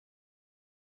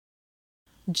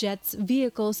jets,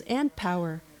 vehicles, and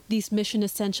power. These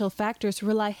mission-essential factors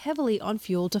rely heavily on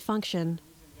fuel to function.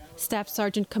 Staff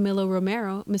Sergeant Camilo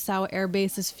Romero, Misawa Air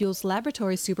Base's fuels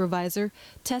laboratory supervisor,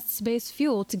 tests base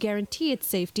fuel to guarantee its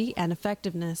safety and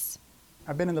effectiveness.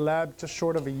 I've been in the lab just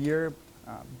short of a year,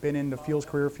 been in the fuels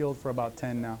career field for about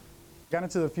 10 now. Got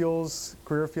into the fuels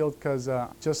career field because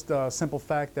just a simple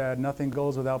fact that nothing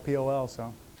goes without POL.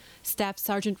 Staff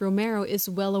Sergeant Romero is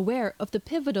well aware of the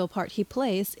pivotal part he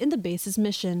plays in the base's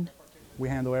mission. We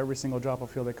handle every single drop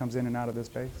of fuel that comes in and out of this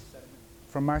base.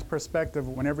 From my perspective,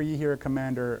 whenever you hear a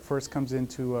commander first comes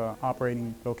into an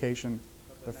operating location,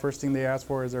 the first thing they ask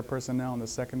for is their personnel, and the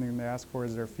second thing they ask for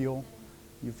is their fuel.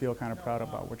 You feel kind of proud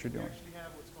about what you're doing.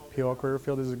 POL Career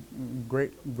Field is a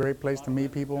great place to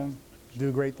meet people,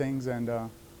 do great things, and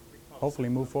hopefully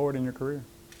move forward in your career.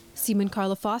 Seaman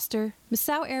Carla Foster,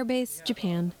 Misawa Air Base,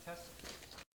 Japan.